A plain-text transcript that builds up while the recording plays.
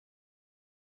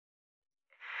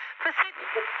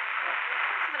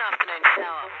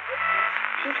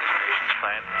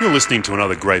You're listening to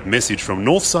another great message from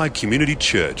Northside Community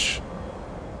Church.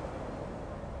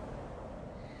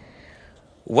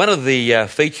 One of the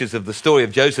features of the story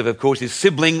of Joseph, of course, is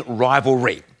sibling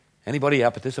rivalry. Anybody a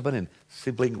participant in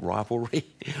sibling rivalry?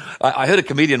 I heard a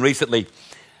comedian recently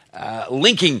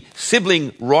linking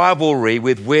sibling rivalry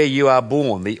with where you are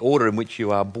born, the order in which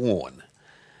you are born.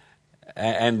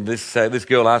 And this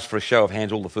girl asked for a show of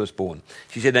hands, all the firstborn.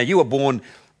 She said, now you were born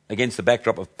against the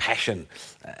backdrop of passion.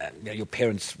 Your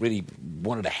parents really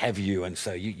wanted to have you, and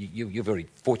so you're very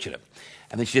fortunate.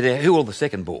 And then she said, who are all the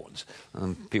secondborns?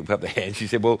 And people put up their hands. She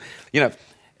said, well,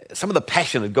 some of the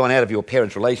passion had gone out of your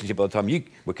parents' relationship by the time you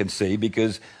were conceived,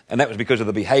 and that was because of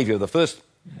the behaviour of the first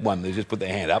one who just put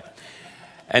their hand up.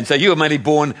 And so you were mainly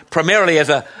born primarily as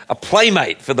a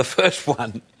playmate for the first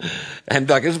one.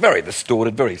 And it was very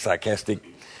distorted, very sarcastic.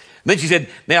 And then she said,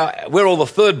 now, we're all the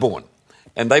thirdborn.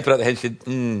 And they put up their hands and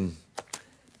said,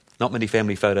 not many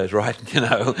family photos, right? Kind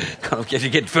of as you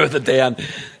get further down,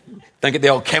 don't get the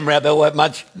old camera out there all that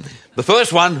much. The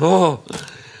first one, Well,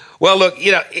 look,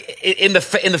 in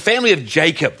the family of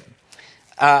Jacob,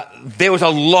 there was a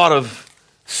lot of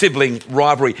sibling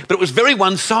rivalry, but it was very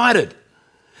one-sided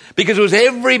because it was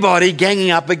everybody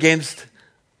ganging up against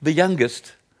the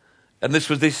youngest. And this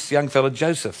was this young fellow,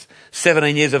 Joseph,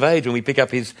 17 years of age when we pick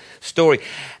up his story.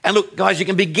 And look, guys, you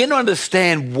can begin to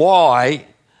understand why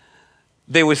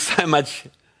there was so much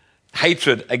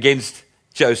hatred against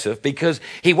Joseph, because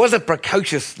he was a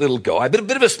precocious little guy, but a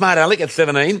bit of a smart aleck at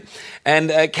 17,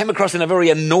 and came across in a very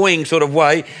annoying sort of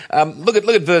way. Look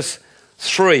at verse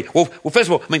 3. Well, first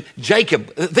of all,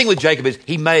 Jacob. The thing with Jacob is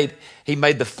he made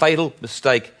the fatal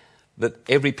mistake that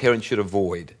every parent should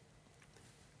avoid.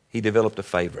 He developed a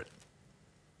favourite.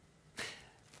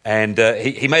 And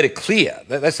he made it clear.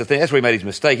 That's the thing. That's where he made his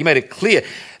mistake. He made it clear.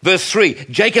 Verse 3,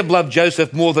 Jacob loved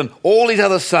Joseph more than all his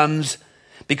other sons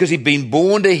because he'd been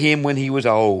born to him when he was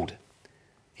old.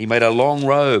 He made a long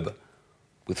robe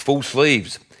with full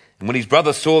sleeves. And when his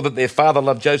brothers saw that their father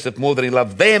loved Joseph more than he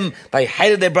loved them, they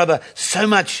hated their brother so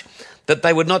much that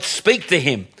they would not speak to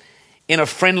him in a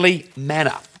friendly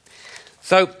manner.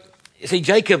 So, you see,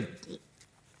 Jacob,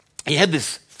 he had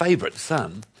this favourite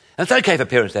son. And it's okay for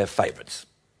parents to have favourites.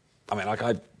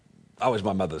 I was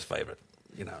my mother's favourite,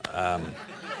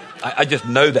 I just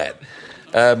know that.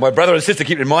 My brother and sister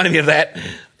keep reminding me of that,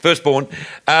 firstborn.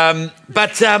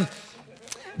 But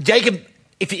Jacob,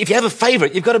 if you have a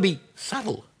favourite, you've got to be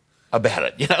subtle about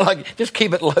it. Just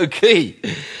keep it low key.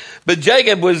 But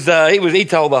Jacob he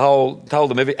told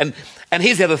them everything. And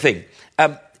here's the other thing.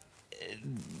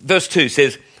 Verse 2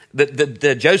 says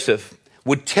that Joseph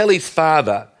would tell his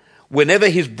father whenever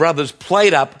his brothers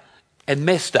played up and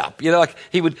messed up.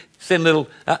 He would send little,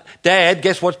 Dad,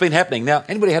 guess what's been happening? Now,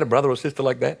 anybody had a brother or sister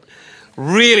like that?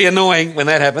 Really annoying when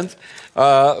that happens.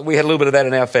 We had a little bit of that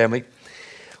in our family.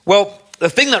 Well, the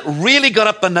thing that really got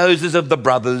up the noses of the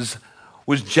brothers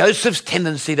was Joseph's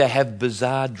tendency to have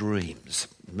bizarre dreams.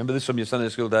 Remember this from your Sunday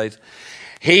school days?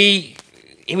 He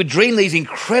would dream these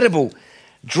incredible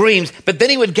dreams, but then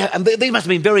he would go, and these must have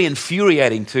been very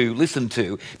infuriating to listen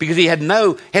to, because he had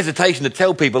no hesitation to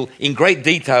tell people in great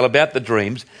detail about the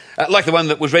dreams, like the one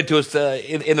that was read to us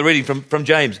in the reading from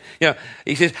James.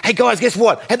 He says, hey guys, guess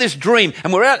what? Had this dream,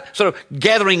 and we're out sort of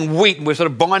gathering wheat, and we're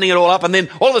sort of binding it all up, and then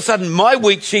all of a sudden my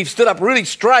wheat sheaf stood up really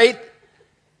straight,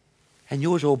 and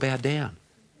yours all bowed down.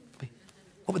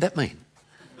 What would that mean?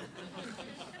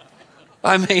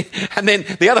 And then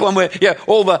the other one where,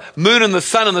 all the moon and the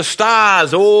sun and the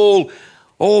stars all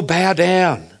bow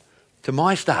down to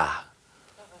my star.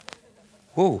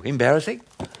 Whoa, embarrassing.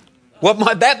 What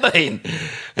might that mean?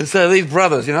 And so these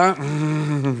brothers,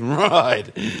 right.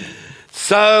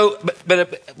 So, but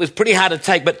it was pretty hard to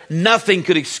take, but nothing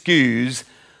could excuse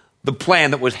the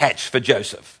plan that was hatched for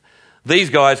Joseph.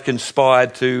 These guys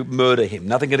conspired to murder him.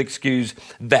 Nothing could excuse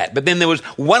that. But then there was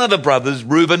one of the brothers,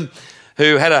 Reuben,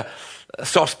 who had a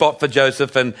soft spot for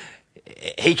Joseph, and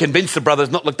he convinced the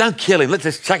brothers, look, don't kill him, let's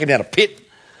just chuck him down a pit.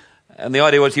 And the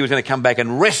idea was he was going to come back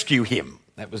and rescue him.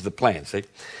 That was the plan, see.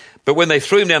 But when they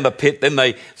threw him down the pit, then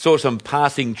they saw some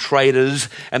passing traders,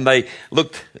 and they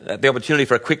looked at the opportunity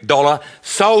for a quick dollar,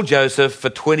 sold Joseph for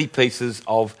 20 pieces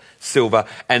of silver,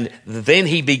 and then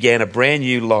he began a brand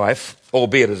new life,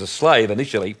 albeit as a slave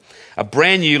initially, a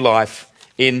brand new life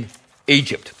in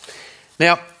Egypt.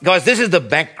 Now, guys, this is the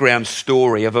background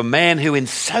story of a man who in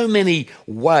so many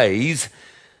ways,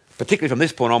 particularly from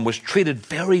this point on, was treated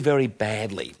very, very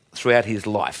badly throughout his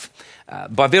life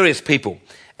by various people.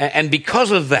 And because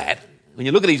of that, when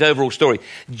you look at his overall story,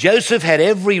 Joseph had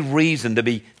every reason to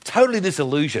be totally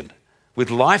disillusioned with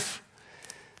life,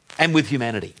 and with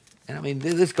humanity. And I mean,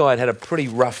 this guy had a pretty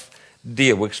rough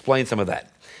deal. We'll explain some of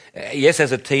that. Yes,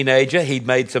 as a teenager, he'd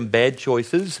made some bad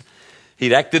choices.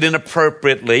 He'd acted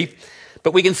inappropriately.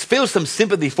 But we can feel some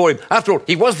sympathy for him. After all,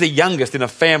 he was the youngest in a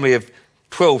family of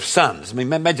 12 sons. I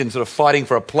mean, imagine sort of fighting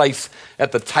for a place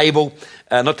at the table,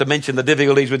 not to mention the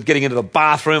difficulties with getting into the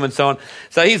bathroom and so on.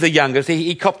 So he's the youngest.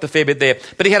 He copped a fair bit there.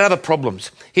 But he had other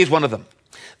problems. Here's one of them.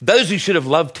 Those who should have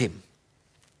loved him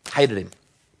hated him.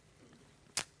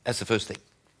 That's the first thing.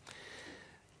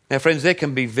 Now, friends, there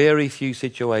can be very few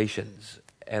situations,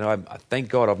 and I thank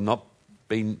God I've not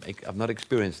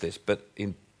experienced this, but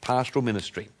in pastoral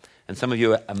ministry, and some of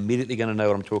you are immediately going to know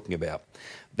what I'm talking about,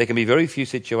 there can be very few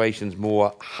situations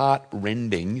more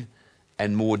heart-rending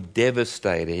and more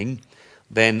devastating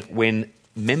than when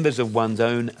members of one's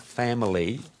own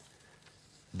family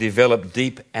develop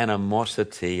deep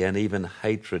animosity and even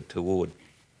hatred toward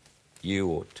you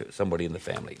or to somebody in the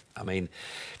family. I mean,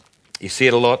 you see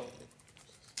it a lot.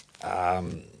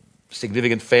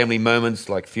 Significant family moments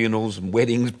like funerals and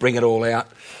weddings bring it all out.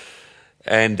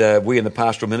 And we in the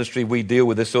pastoral ministry, we deal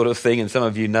with this sort of thing, and some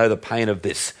of you know the pain of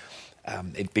this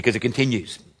because it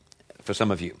continues for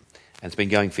some of you, and it's been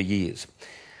going for years.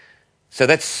 So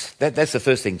that's the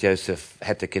first thing Joseph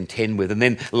had to contend with. And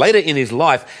then later in his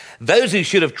life, those who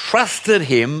should have trusted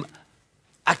him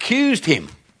accused him.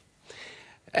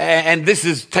 And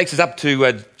this takes us up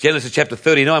to Genesis chapter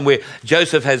 39, where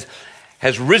Joseph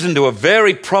has risen to a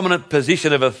very prominent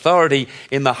position of authority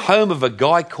in the home of a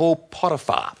guy called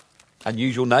Potiphar.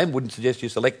 Unusual name, wouldn't suggest you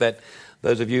select that.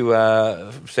 Those of you,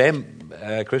 Sam,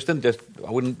 Kristen,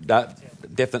 I wouldn't,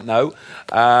 definite no.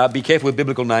 Be careful with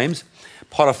biblical names.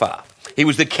 Potiphar. He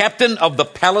was the captain of the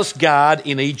palace guard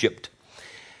in Egypt.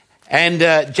 And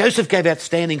Joseph gave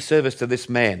outstanding service to this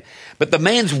man. But the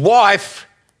man's wife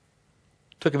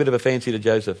took a bit of a fancy to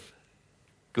Joseph.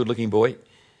 Good-looking boy.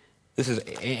 This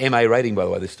is MA rating, by the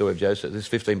way, this story of Joseph. This is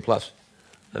 15 plus.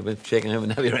 I've been checking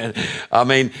him around. I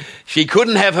mean, she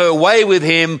couldn't have her way with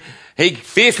him. He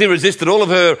fiercely resisted all of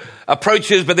her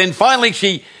approaches, but then finally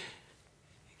she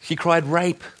cried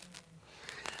rape.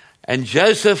 And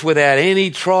Joseph, without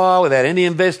any trial, without any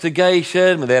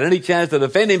investigation, without any chance to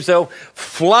defend himself,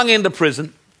 flung into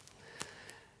prison.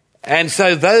 And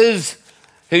so those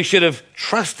who should have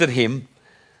trusted him,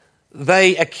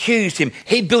 they accused him.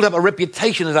 He built up a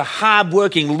reputation as a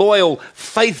hard-working, loyal,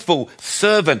 faithful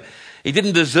servant. He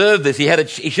didn't deserve this. He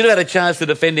should have had a chance to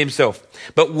defend himself.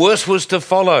 But worse was to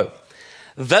follow.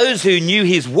 Those who knew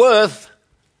his worth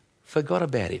forgot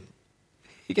about him.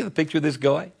 You get the picture of this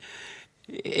guy?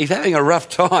 He's having a rough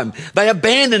time. They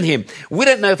abandoned him. We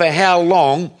don't know for how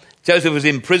long Joseph was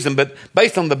in prison, but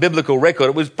based on the biblical record,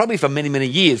 it was probably for many, many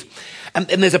years. And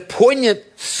there's a poignant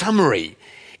summary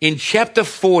in chapter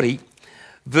 40,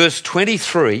 verse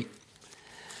 23.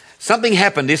 Something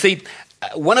happened. You see,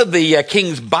 one of the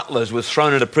king's butlers was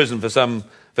thrown into prison for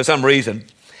some reason,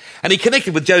 and he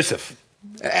connected with Joseph,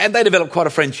 and they developed quite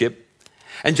a friendship.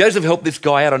 And Joseph helped this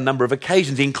guy out on a number of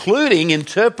occasions, including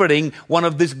interpreting one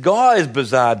of this guy's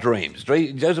bizarre dreams.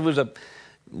 Joseph was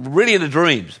really into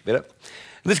dreams. You know?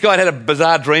 This guy had a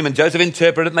bizarre dream, and Joseph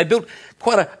interpreted it, and they built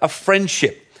quite a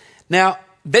friendship. Now,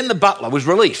 then the butler was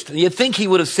released, and you'd think he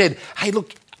would have said, "Hey,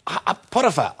 look,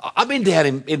 Potiphar, I've been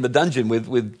down in the dungeon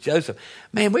with Joseph.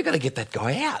 Man, we've got to get that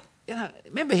guy out. You know,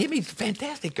 remember him? He's a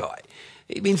fantastic guy.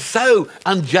 He's been so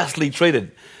unjustly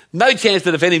treated. No chance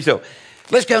to defend himself.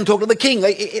 Let's go and talk to the king."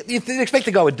 You'd expect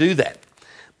the guy would do that.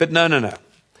 But no.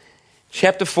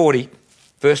 Chapter 40,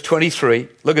 verse 23.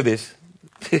 Look at this.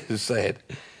 This is sad.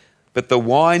 But the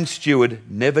wine steward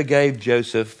never gave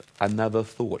Joseph another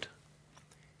thought.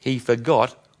 He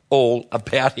forgot all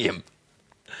about him.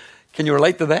 Can you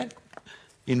relate to that?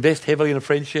 Invest heavily in a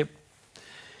friendship.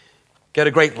 Go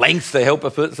to great lengths to help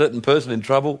a certain person in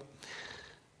trouble.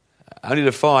 Only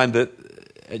to find that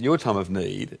at your time of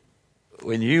need,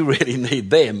 when you really need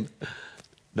them,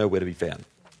 nowhere to be found.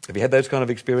 Have you had those kind of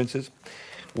experiences?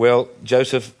 Well,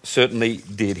 Joseph certainly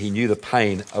did. He knew the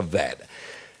pain of that.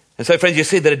 And so, friends, you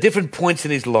see that at different points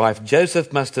in his life,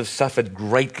 Joseph must have suffered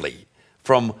greatly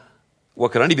from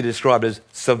what can only be described as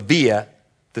severe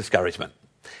discouragement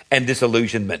and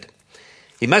disillusionment.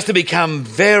 He must have become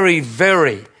very,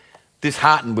 very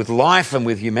disheartened with life and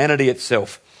with humanity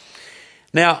itself.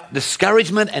 Now,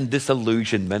 discouragement and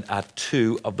disillusionment are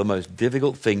two of the most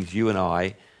difficult things you and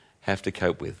I have to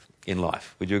cope with in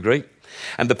life. Would you agree?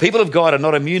 And the people of God are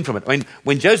not immune from it. I mean,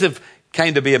 when Joseph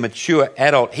came to be a mature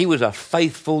adult, he was a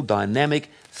faithful, dynamic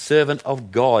servant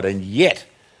of God. And yet,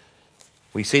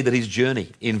 we see that his journey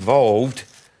involved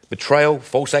betrayal,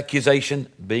 false accusation,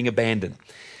 being abandoned.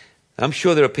 I'm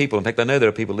sure there are people, in fact I know there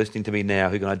are people listening to me now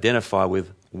who can identify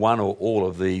with one or all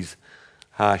of these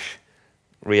harsh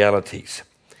realities.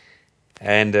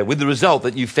 And with the result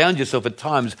that you found yourself at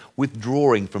times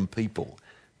withdrawing from people.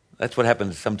 That's what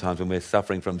happens sometimes when we're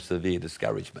suffering from severe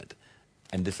discouragement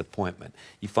and disappointment.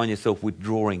 You find yourself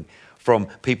withdrawing from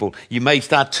people. You may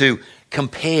start to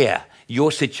compare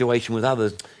your situation with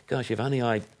others. Gosh, if only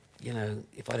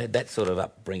if I'd had that sort of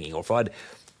upbringing, or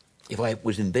if I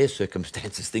was in their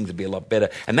circumstances, things would be a lot better.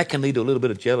 And that can lead to a little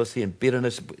bit of jealousy and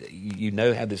bitterness. You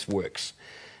know how this works.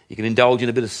 You can indulge in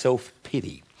a bit of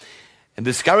self-pity. And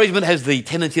discouragement has the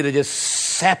tendency to just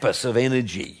sap us of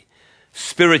energy,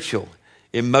 spiritual,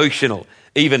 emotional,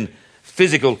 even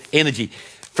physical energy.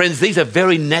 Friends, these are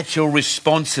very natural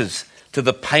responses to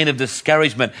the pain of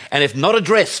discouragement. And if not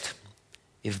addressed,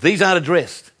 if these aren't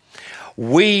addressed,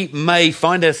 we may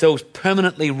find ourselves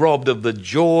permanently robbed of the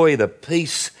joy, the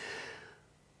peace,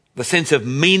 the sense of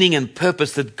meaning and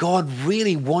purpose that God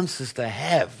really wants us to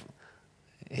have.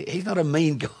 He's not a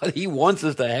mean God. He wants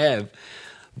us to have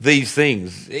these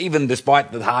things, even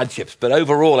despite the hardships. But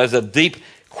overall, as a deep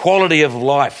quality of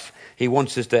life, he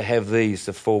wants us to have these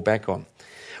to fall back on.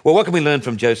 Well, what can we learn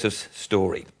from Joseph's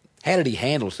story? How did he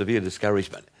handle severe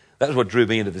discouragement? That was what drew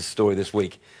me into this story this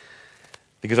week,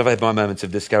 because I've had my moments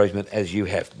of discouragement, as you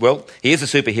have. Well, he is a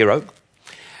superhero,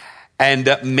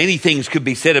 and many things could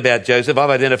be said about Joseph. I've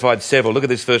identified several. Look at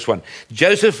this first one.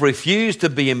 Joseph refused to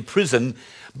be imprisoned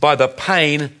by the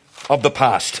pain of the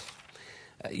past.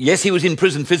 Yes, he was in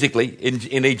prison physically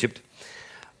in Egypt,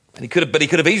 but he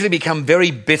could have easily become very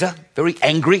bitter, very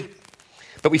angry.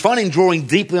 But we find him drawing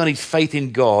deeply on his faith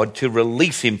in God to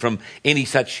release him from any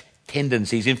such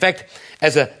tendencies. In fact,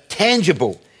 as a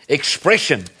tangible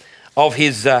expression of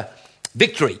his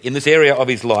victory in this area of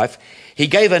his life, he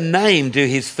gave a name to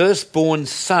his firstborn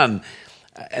son.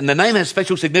 And the name has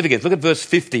special significance. Look at verse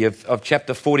 50 of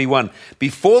chapter 41.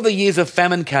 Before the years of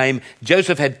famine came,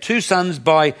 Joseph had 2 sons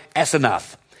by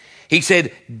Asenath. He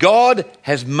said, God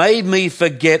has made me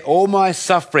forget all my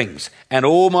sufferings and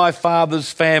all my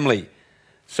father's family.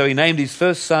 So he named his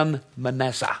first son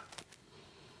Manasseh.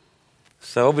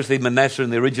 So obviously Manasseh in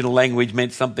the original language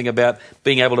meant something about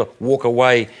being able to walk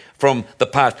away from the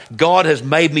past. God has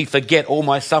made me forget all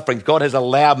my sufferings. God has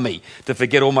allowed me to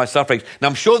forget all my sufferings. Now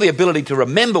I'm sure the ability to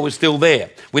remember was still there.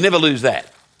 We never lose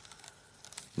that.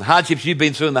 The hardships you've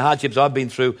been through and the hardships I've been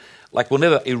through, we'll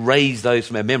never erase those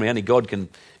from our memory. Only God can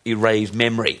erase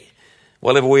memory.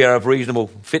 Whatever we are of reasonable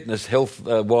fitness,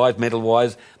 health-wise,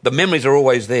 mental-wise, the memories are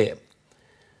always there.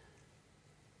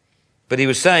 But he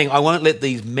was saying, I won't let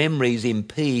these memories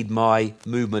impede my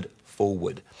movement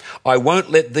forward. I won't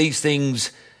let these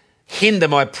things hinder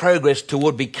my progress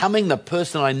toward becoming the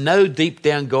person I know deep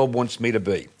down God wants me to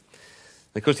be.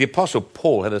 Because the Apostle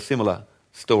Paul had a similar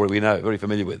story we know, very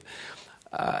familiar with,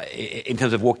 in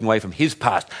terms of walking away from his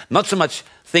past. Not so much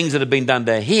things that had been done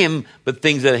to him, but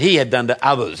things that he had done to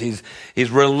others.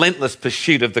 His relentless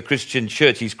pursuit of the Christian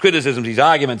church, his criticisms, his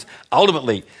arguments,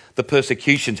 ultimately the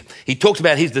persecutions. He talks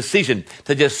about his decision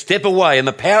to just step away in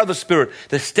the power of the Spirit,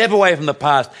 to step away from the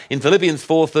past. In Philippians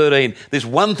 4:13, this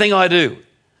one thing I do,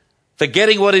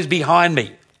 forgetting what is behind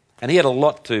me. And he had a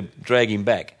lot to drag him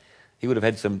back. He would have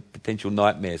had some potential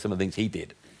nightmares, some of the things he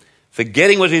did.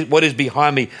 Forgetting what is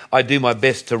behind me, I do my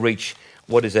best to reach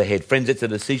what is ahead. Friends, it's a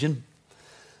decision.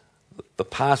 The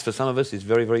past for some of us is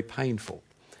very, very painful.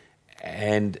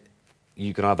 And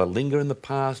you can either linger in the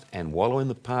past and wallow in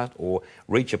the past, or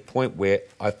reach a point where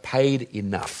I've paid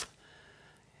enough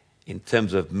in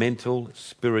terms of mental,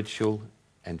 spiritual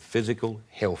and physical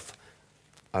health.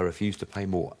 I refuse to pay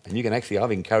more. And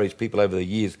I've encouraged people over the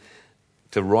years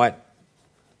to write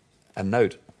a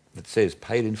note that says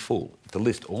paid in full, to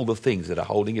list all the things that are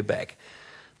holding you back,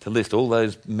 to list all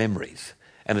those memories.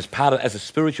 And as a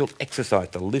spiritual exercise,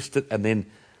 to list it and then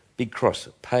big cross,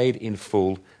 paid in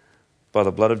full by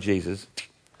the blood of Jesus.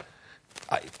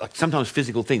 Sometimes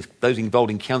physical things, those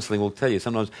involved in counselling will tell you,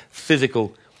 sometimes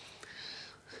physical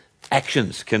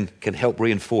actions can help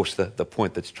reinforce the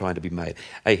point that's trying to be made.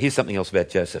 Hey, here's something else about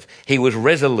Joseph. He was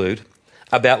resolute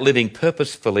about living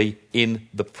purposefully in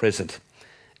the present.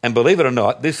 And believe it or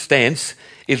not, this stance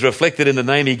is reflected in the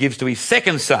name he gives to his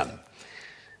second son.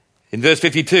 In verse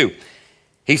 52,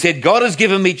 he said, God has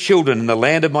given me children in the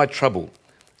land of my trouble.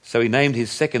 So he named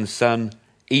his second son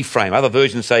Ephraim. Other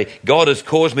versions say, God has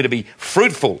caused me to be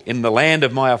fruitful in the land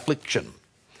of my affliction.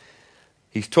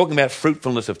 He's talking about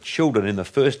fruitfulness of children in the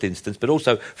first instance, but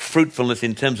also fruitfulness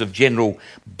in terms of general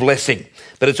blessing.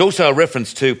 But it's also a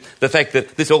reference to the fact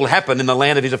that this all happened in the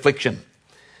land of his affliction.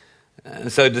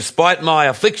 And so despite my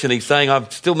affliction, he's saying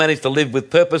I've still managed to live with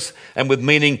purpose and with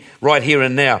meaning right here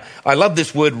and now. I love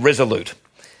this word resolute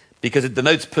because it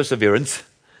denotes perseverance.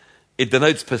 It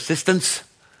denotes persistence,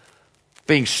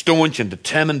 being staunch and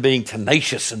determined, being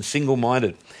tenacious and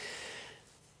single-minded.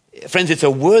 Friends, it's a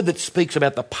word that speaks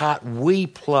about the part we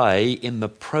play in the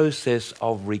process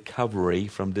of recovery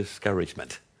from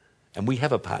discouragement. And we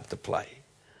have a part to play.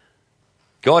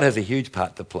 God has a huge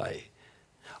part to play.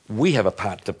 We have a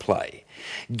part to play.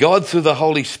 God, through the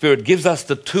Holy Spirit, gives us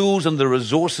the tools and the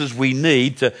resources we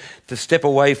need to step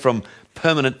away from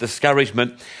permanent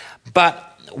discouragement. But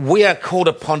we are called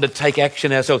upon to take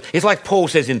action ourselves. It's like Paul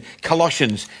says in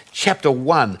Colossians chapter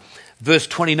 1, verse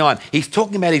 29. He's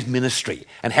talking about his ministry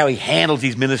and how he handles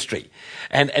his ministry.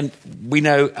 And we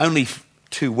know only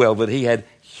too well that he had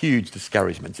huge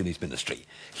discouragements in his ministry.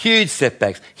 Huge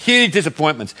setbacks, huge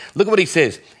disappointments. Look at what he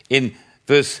says in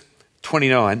verse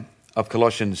 29 of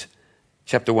Colossians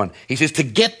chapter 1. He says, to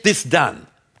get this done,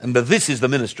 and this is the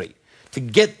ministry, to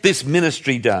get this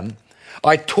ministry done,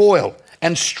 I toil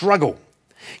and struggle,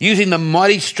 using the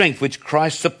mighty strength which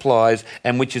Christ supplies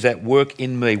and which is at work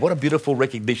in me. What a beautiful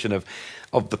recognition of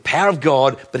the power of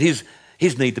God, but his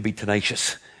need to be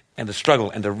tenacious and to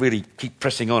struggle and to really keep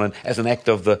pressing on and as an act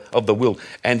of the will.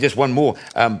 And just one more.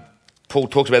 Paul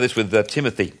talks about this with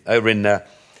Timothy over in 1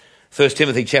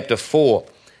 Timothy chapter 4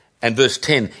 and verse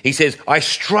 10. He says, I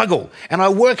struggle and I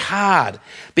work hard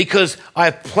because I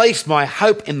have placed my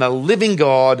hope in the living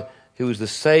God who is the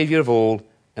Saviour of all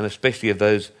and especially of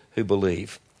those who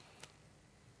believe.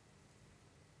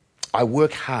 I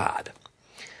work hard.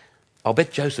 I'll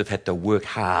bet Joseph had to work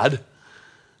hard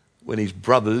when his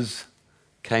brothers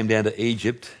came down to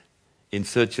Egypt in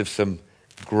search of some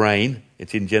grain.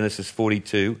 It's in Genesis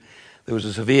 42. There was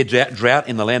a severe drought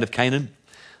in the land of Canaan.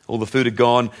 All the food had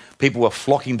gone. People were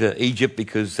flocking to Egypt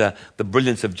because the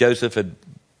brilliance of Joseph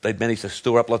they'd managed to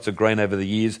store up lots of grain over the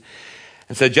years.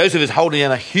 And so Joseph is holding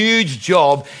down a huge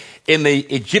job in the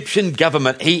Egyptian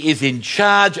government. He is in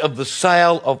charge of the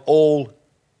sale of all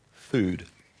food.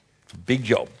 It's a big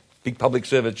job, big public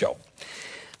service job.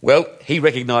 Well, he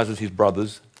recognises his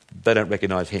brothers. They don't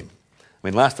recognise him. I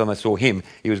mean, last time I saw him,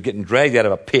 he was getting dragged out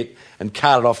of a pit and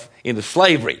carted off into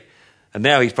slavery. And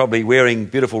now he's probably wearing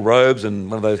beautiful robes and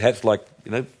one of those hats like,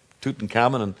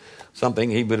 Tutankhamun and something.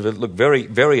 He would have looked very,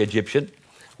 very Egyptian,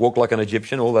 walked like an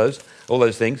Egyptian, all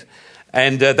those things.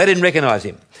 And they didn't recognise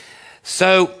him.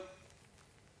 So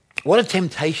what a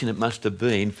temptation it must have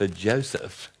been for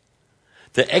Joseph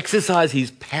to exercise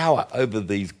his power over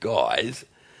these guys,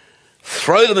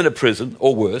 throw them into prison,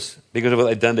 or worse, because of what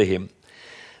they'd done to him.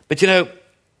 But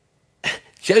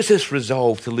Joseph's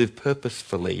resolve to live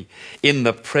purposefully in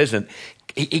the present,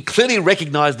 he clearly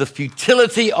recognised the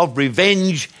futility of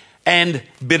revenge and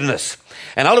bitterness.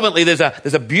 And ultimately there's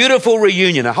a beautiful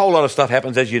reunion. A whole lot of stuff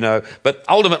happens, as you know, but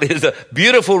ultimately there's a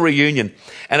beautiful reunion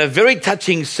and a very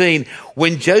touching scene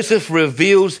when Joseph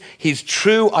reveals his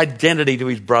true identity to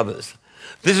his brothers.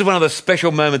 This is one of the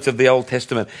special moments of the Old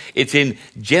Testament. It's in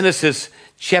Genesis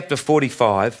chapter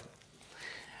 45.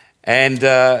 And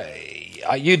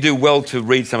you do well to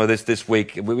read some of this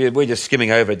week. We're just skimming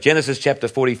over it. Genesis chapter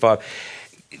 45.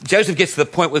 Joseph gets to the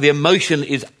point where the emotion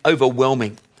is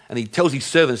overwhelming. And he tells his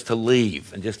servants to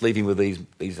leave and just leave him with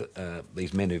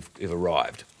these men who've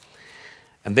arrived.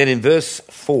 And then in verse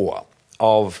 4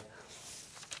 of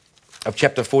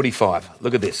chapter 45,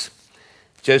 look at this.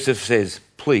 Joseph says,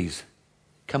 please,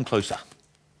 come closer.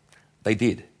 They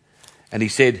did. And he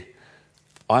said,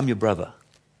 I'm your brother,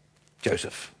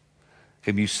 Joseph,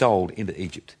 whom you sold into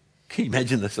Egypt. Can you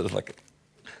imagine this? Sort of like,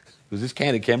 was this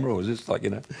candid camera or was this like,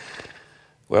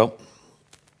 Well,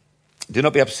 do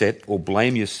not be upset or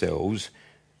blame yourselves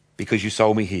because you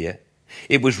sold me here.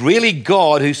 It was really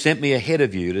God who sent me ahead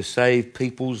of you to save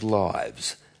people's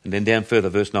lives. And then down further,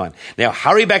 verse 9. Now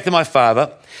hurry back to my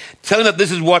father. Tell him that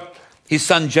this is what his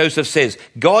son Joseph says.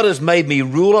 God has made me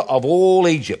ruler of all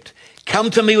Egypt.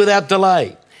 Come to me without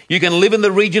delay. You can live in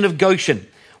the region of Goshen,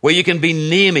 where you can be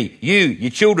near me. You,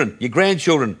 your children, your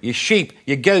grandchildren, your sheep,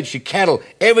 your goats, your cattle,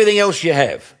 everything else you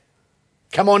have.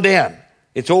 Come on down.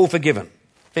 It's all forgiven.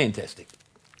 Fantastic.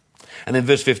 And then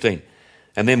verse 15.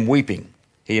 And then weeping,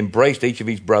 he embraced each of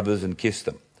his brothers and kissed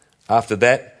them. After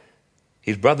that,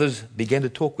 his brothers began to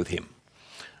talk with him.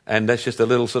 And that's just a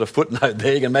little sort of footnote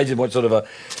there. You can imagine what sort of a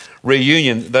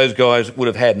reunion those guys would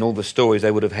have had and all the stories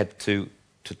they would have had to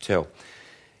tell.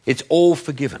 It's all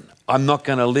forgiven. I'm not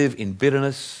going to live in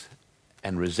bitterness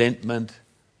and resentment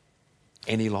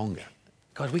any longer.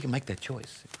 Guys, we can make that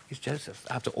choice. Here's Joseph,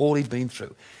 after all he'd been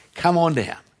through. Come on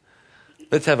down.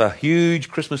 Let's have a huge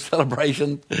Christmas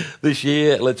celebration this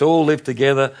year. Let's all live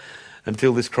together.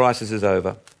 until this crisis is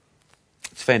over.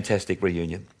 It's a fantastic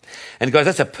reunion. And guys,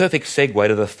 that's a perfect segue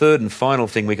to the third and final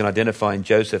thing we can identify in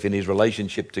Joseph in his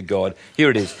relationship to God. Here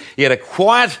it is. He had a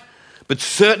quiet but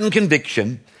certain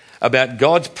conviction about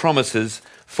God's promises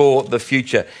for the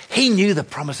future. He knew the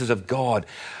promises of God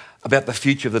about the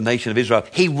future of the nation of Israel.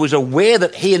 He was aware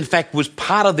that he, in fact, was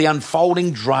part of the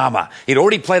unfolding drama. He'd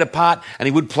already played a part and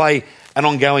he would play an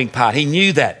ongoing part. He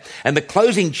knew that. And the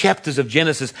closing chapters of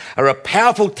Genesis are a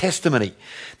powerful testimony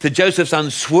to Joseph's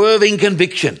unswerving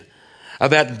conviction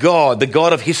about God, the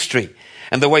God of history,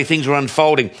 and the way things were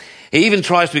unfolding. He even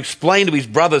tries to explain to his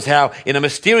brothers how, in a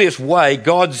mysterious way,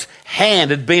 God's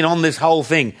hand had been on this whole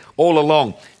thing all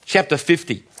along. Chapter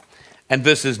 50 and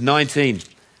verses 19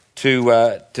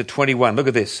 to 21. Look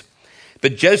at this.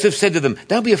 But Joseph said to them,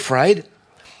 "Don't be afraid.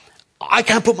 I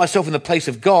can't put myself in the place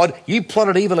of God. You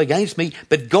plotted evil against me,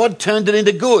 but God turned it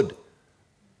into good."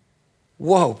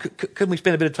 Whoa, couldn't we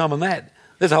spend a bit of time on that?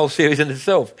 There's a whole series in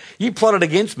itself. You plotted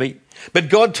against me, but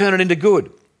God turned it into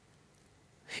good,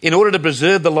 in order to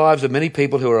preserve the lives of many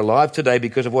people who are alive today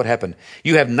because of what happened.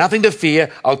 You have nothing to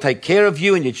fear. I'll take care of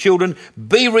you and your children.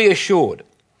 Be reassured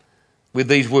with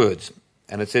these words.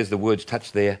 And it says the words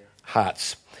touched their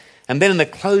hearts. And then in the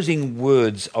closing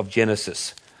words of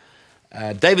Genesis,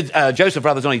 Joseph,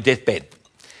 rather, is on his deathbed.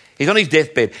 He's on his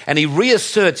deathbed and he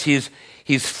reasserts his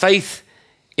faith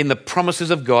in the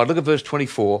promises of God. Look at verse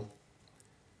 24.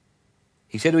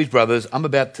 He said to his brothers, "I'm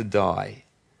about to die,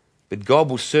 but God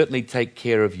will certainly take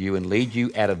care of you and lead you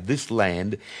out of this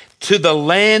land to the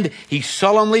land he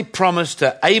solemnly promised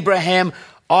to Abraham,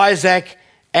 Isaac,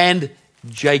 and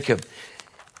Jacob."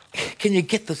 Can you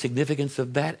get the significance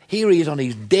of that? Here he is on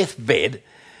his deathbed,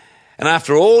 and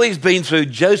after all he's been through,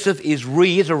 Joseph is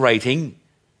reiterating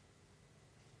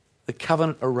the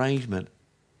covenant arrangement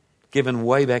given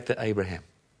way back to Abraham.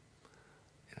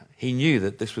 He knew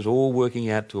that this was all working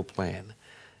out to a plan,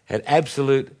 had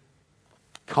absolute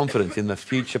confidence in the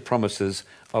future promises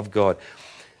of God.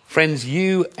 Friends,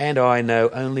 you and I know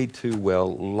only too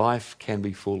well life can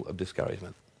be full of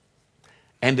discouragement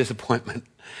and disappointment,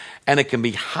 and it can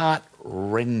be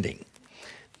heart-rending.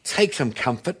 Take some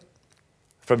comfort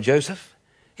from Joseph.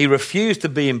 He refused to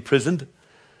be imprisoned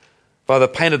by the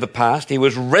pain of the past. He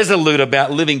was resolute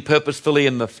about living purposefully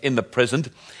in the present,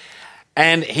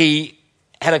 and he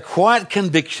had a quiet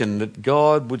conviction that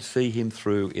God would see him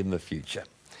through in the future.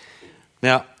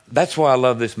 Now, that's why I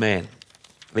love this man,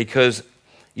 because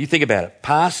you think about it,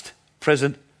 past,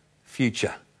 present,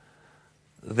 future.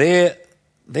 They're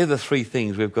the three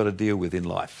things we've got to deal with in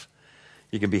life.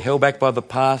 You can be held back by the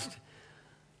past,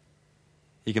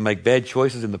 you can make bad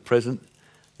choices in the present,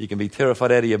 you can be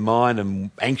terrified out of your mind and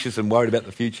anxious and worried about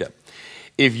the future.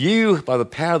 If you, by the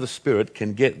power of the Spirit,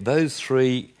 can get those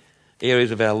three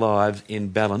areas of our lives in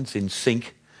balance, in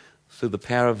sync, through the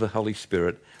power of the Holy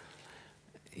Spirit,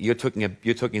 you're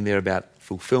talking there about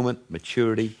fulfillment,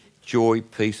 maturity, joy,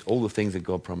 peace, all the things that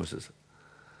God promises.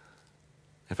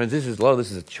 And friends, a lot of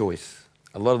this is a choice.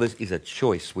 A lot of this is a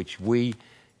choice which we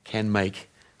can make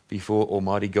before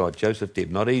Almighty God. Joseph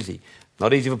did. Not easy.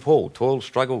 Not easy for Paul. Toil,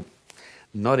 struggle,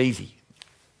 not easy.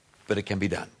 But it can be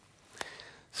done.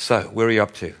 So, where are you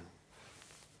up to?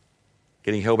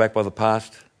 Getting held back by the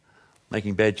past?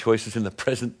 Making bad choices in the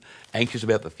present? Anxious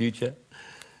about the future?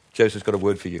 Joseph's got a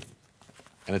word for you.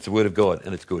 And it's a word of God,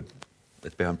 and it's good.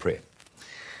 Let's bow in prayer.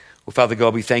 Well, Father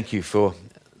God, we thank you for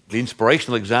the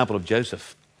inspirational example of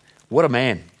Joseph. What a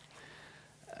man.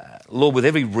 Lord, with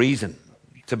every reason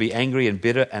to be angry and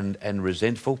bitter and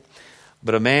resentful,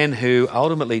 but a man who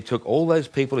ultimately took all those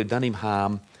people who'd done him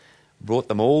harm, brought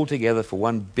them all together for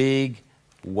one big,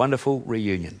 wonderful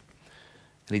reunion.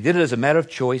 And he did it as a matter of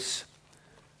choice,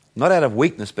 not out of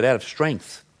weakness, but out of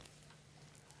strength.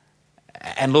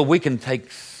 And Lord, we can take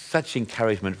such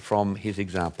encouragement from his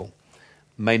example.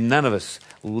 May none of us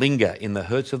linger in the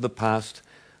hurts of the past.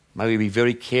 May we be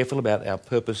very careful about our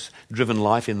purpose-driven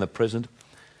life in the present.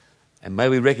 And may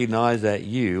we recognise that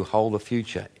you hold the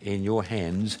future in your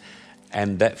hands,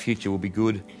 and that future will be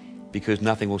good because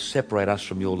nothing will separate us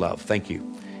from your love. Thank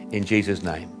you. In Jesus'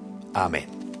 name,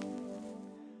 amen.